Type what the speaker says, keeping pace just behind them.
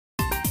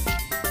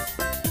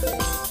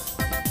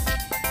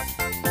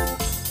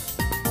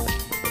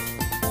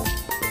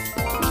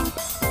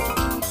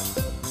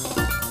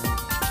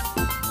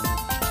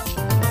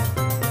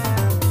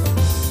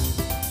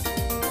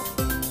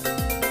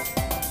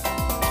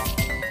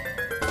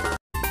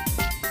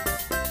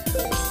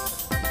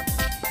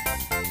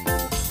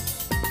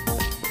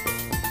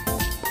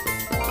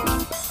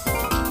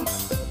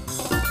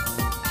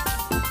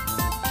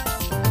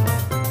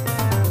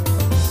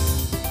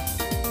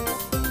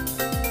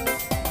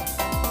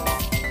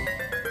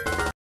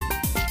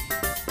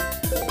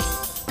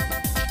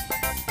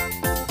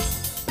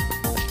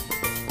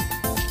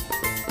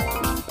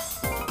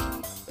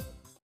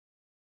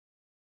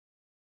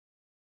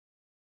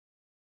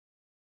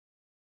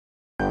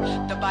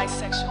the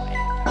bisexual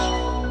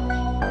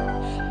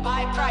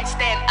by price,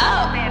 stand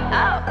up, stand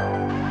up.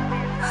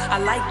 I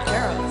like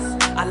girls,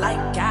 I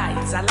like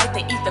guys, I like to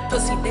eat the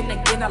pussy, then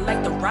again I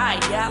like to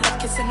ride. Yeah, I like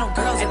kissing on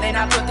girls and then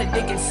I put the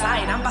dick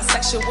inside. I'm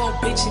bisexual,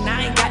 bitch, and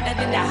I ain't got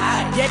nothing to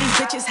hide. Yeah, these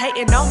bitches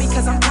hating on me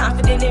cause I'm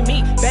confident in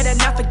me. Better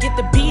not forget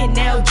the B and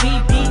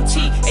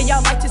LGBT. And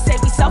y'all like to say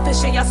we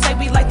selfish and y'all say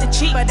we like to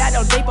cheat, but I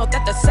don't date both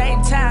at the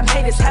same time.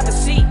 Haters, have a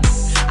seat.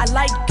 I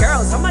like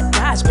girls, oh my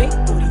gosh, big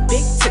booty,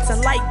 big tits. I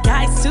like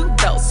guys too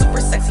though, super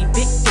sexy,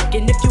 big dick.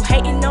 And if you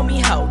hating on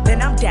me, ho,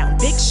 then I'm down,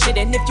 big shit.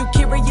 And if you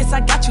curious,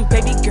 I got you,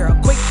 baby girl,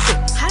 quick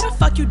fix. How the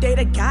fuck you date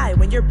a guy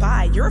when you're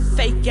bi? You're a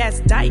fake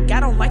ass dyke, I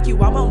don't like you,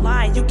 I won't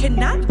lie. You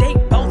cannot date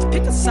both,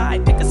 pick a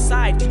side, pick a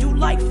side. Do you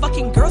like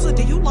fucking girls or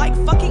do you like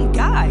fucking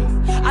guys?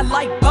 I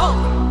like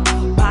both.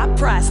 My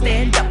pride,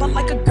 stand up, I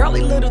like a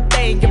girly little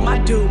thing, and my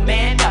dude,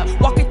 man up.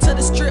 Walking to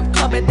the strip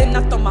club and then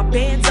I throw my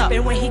bands up.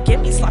 And when he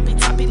give me sloppy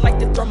top, he like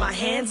to throw my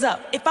hands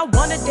up. If I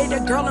wanna date a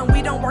girl and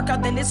we don't work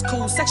out, then it's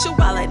cool.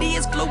 Sexuality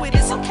is fluid,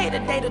 it's okay to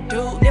date a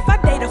dude. And if I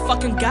date a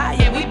fucking guy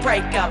and we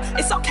break up,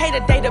 it's okay to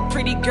date a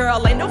pretty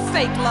girl, ain't no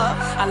fake love.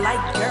 I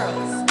like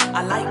girls,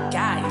 I like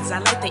guys, I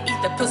like to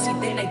eat the pussy,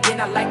 then again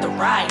I like to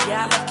ride.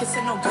 Yeah, I like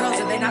kissing on girls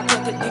and then I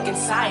put the dick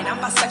inside. I'm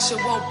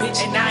bisexual,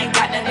 bitch, and I ain't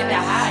got nothing to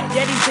hide.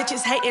 Yeah, these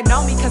bitches hating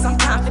on me cause I'm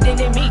confident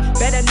in me.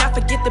 Better not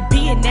forget the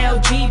B and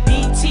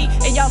LGBT.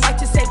 And y'all like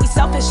to say we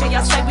selfish and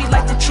y'all say we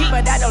like to cheat,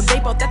 but I don't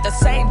date both at the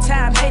same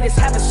time. Haters,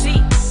 have a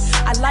seat.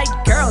 I like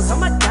girls, oh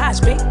my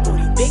gosh, big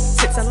booty, big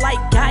tits. I like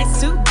guys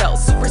too though,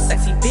 super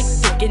sexy, big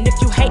dick. And if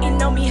you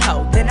hating on me,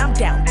 ho, then I'm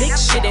down, big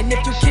shit. And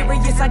if you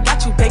curious, I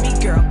got you, baby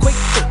girl, quick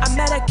fix. I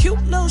met a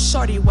cute little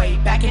shorty way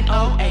back in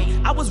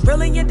 08. I was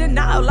really in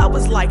denial, I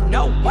was like,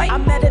 no way. I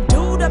met a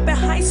dude up in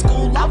high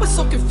school, I was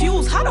so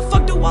confused. How the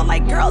fuck do I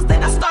like girls?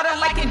 Then I started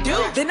liking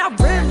dudes. Then I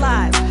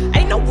realized,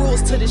 ain't no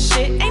rules to this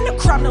shit. Ain't no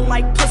crime to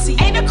like pussy,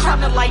 ain't no crime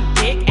to like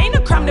dick. Ain't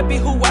no crime to be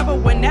whoever,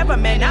 whenever,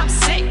 man, I'm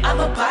sick. I'm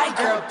a bi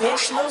girl,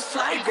 bitch, little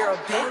fly girl,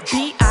 bitch.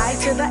 B-I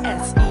to the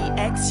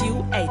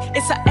S-E-X-U-A.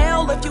 It's a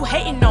L if you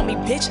hating on me,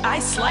 bitch, I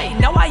slay.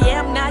 No, I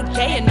am not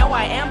gay, and no,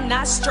 I am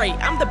not straight.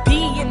 I'm the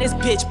B in this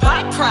bitch,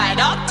 by pride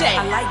all day.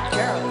 I like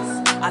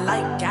girls, I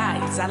like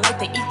guys, I like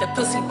to eat the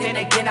pussy, then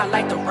again I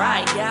like to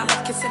ride. Yeah, I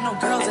like kissing on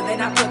girls and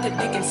then I put the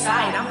dick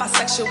inside. I'm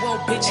bisexual,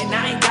 bitch, and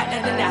I ain't got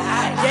nothing to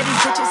hide. Yeah,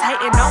 these bitches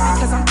hating on me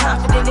cause I'm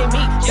confident in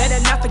me.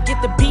 Better not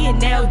forget the B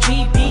and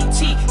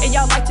LGBT. And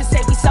y'all like to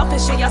say we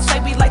selfish and y'all say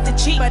we like to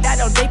cheat, but I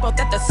don't date both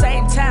at the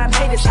same time.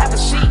 Haters, have a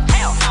seat.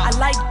 I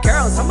like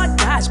girls, oh my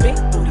gosh, big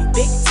booty,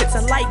 big tits.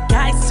 I like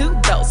guys too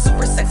though,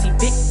 super sexy,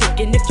 big dick.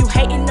 And if you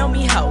hating on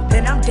me, ho,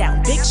 then I'm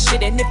down, big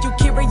shit. And if you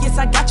curious,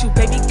 I got you,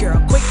 baby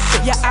girl, quick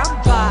fix. Yeah,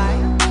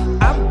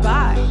 I'm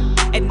bi,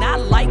 and I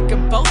like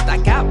them both, I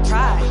got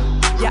pride.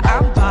 Yeah,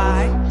 I'm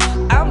bi,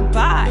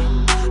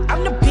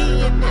 I'm the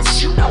B in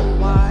this, you know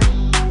why.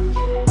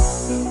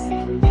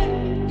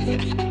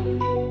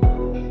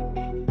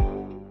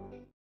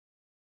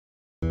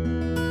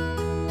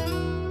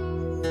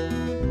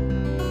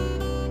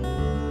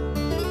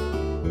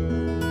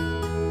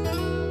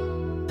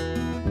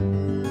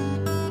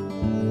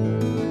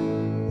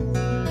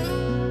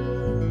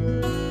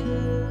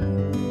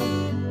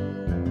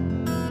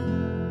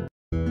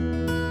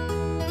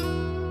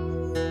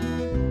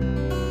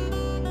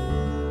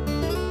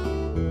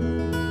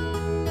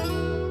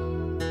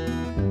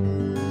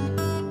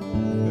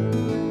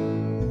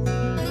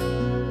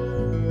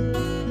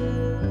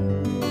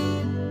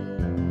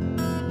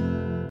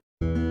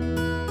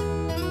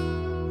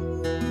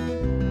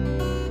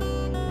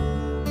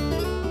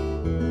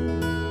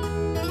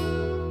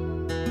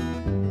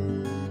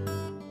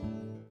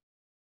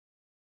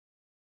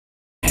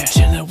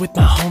 With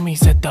my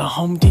homies at the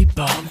Home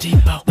Depot.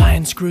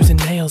 Buying screws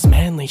and nails,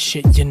 manly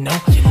shit, you know.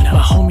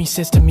 My homie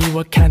says to me,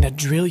 what kind of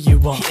drill you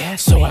want?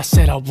 So I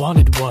said I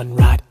wanted one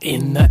right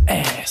in the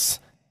ass.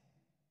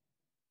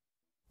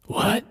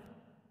 What?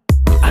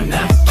 I'm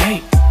not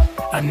gay,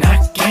 I'm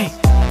not gay.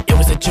 It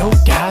was a joke,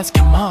 guys,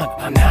 come on,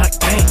 I'm not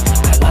gay.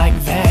 I like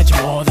vag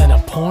more than a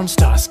porn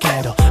star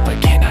scandal, but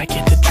can I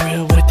get the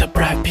drill with the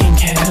bright pink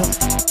handle?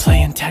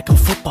 Playing tackle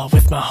football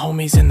with my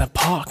homies in the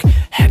park.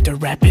 Had to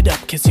wrap it up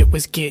cause it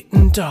was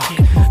getting dark.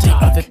 The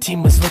other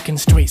team was looking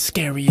straight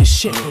scary as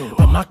shit,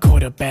 but my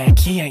quarterback,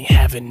 he ain't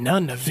having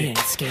none of it.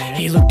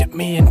 He looked at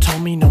me and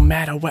told me no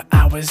matter where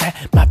I was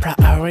at, my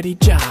priority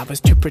job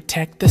was to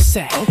protect the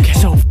sack.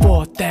 So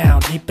fourth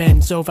down, he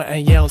bends over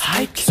and yells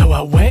hike. So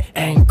I went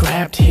and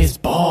grabbed his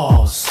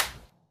balls.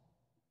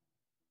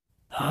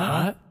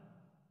 Huh?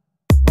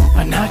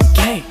 I'm not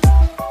gay,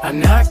 I'm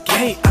not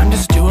gay, I'm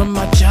just doing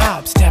my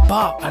job, step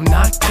up, I'm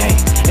not gay.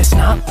 It's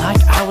not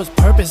like I was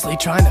purposely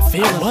trying to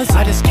feel it.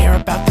 I just care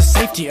about the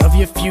safety of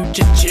your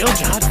future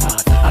children.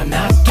 I'm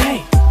not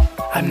gay,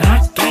 I'm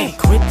not gay,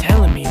 quit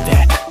telling me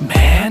that,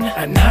 man,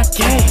 I'm not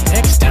gay.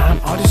 Next time,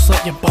 I'll just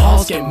let your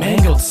balls get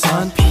mangled,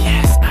 son.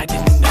 P.S. I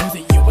didn't know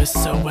that you were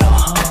so well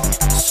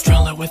hung.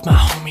 Strolling with my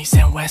homies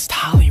homies in West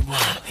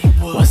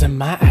Hollywood. Wasn't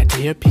my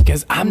idea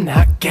because I'm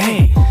not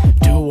gay.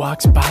 Dude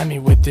walks by me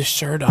with his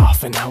shirt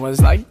off and I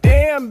was like,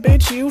 damn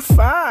bitch, you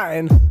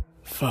fine.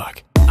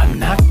 Fuck. I'm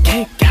not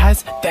gay,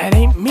 guys, that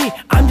ain't me.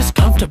 I'm just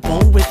comfortable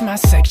with my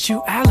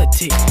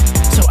sexuality.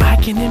 So I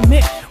can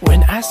admit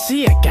when I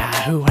see a guy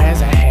who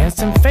has a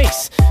handsome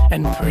face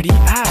and pretty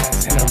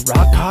eyes and a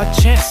rock hard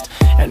chest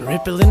and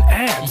rippling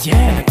abs, yeah,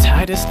 and the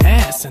tightest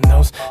ass and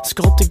those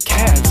sculpted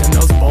calves and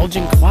those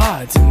bulging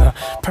quads and the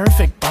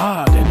perfect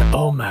bod and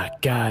oh my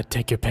god,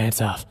 take your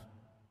pants off.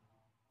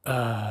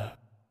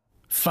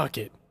 Fuck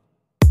it.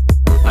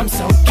 I'm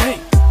so gay.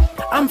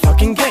 I'm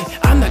fucking gay.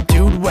 I'm the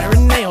dude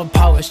wearing nail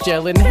polish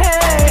yelling,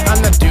 hey!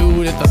 I'm the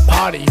dude at the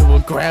party who will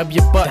grab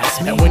your butt.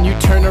 And when you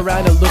turn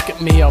around and look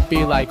at me, I'll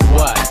be like,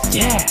 what?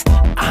 Yeah,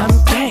 I'm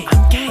gay.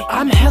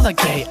 I'm hella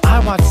gay. I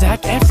watch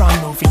Zac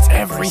Efron movies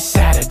every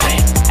Saturday.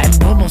 And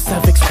normal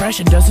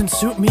self-expression doesn't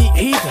suit me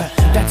either.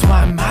 That's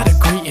why my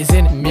degree is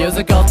in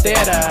musical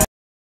theater.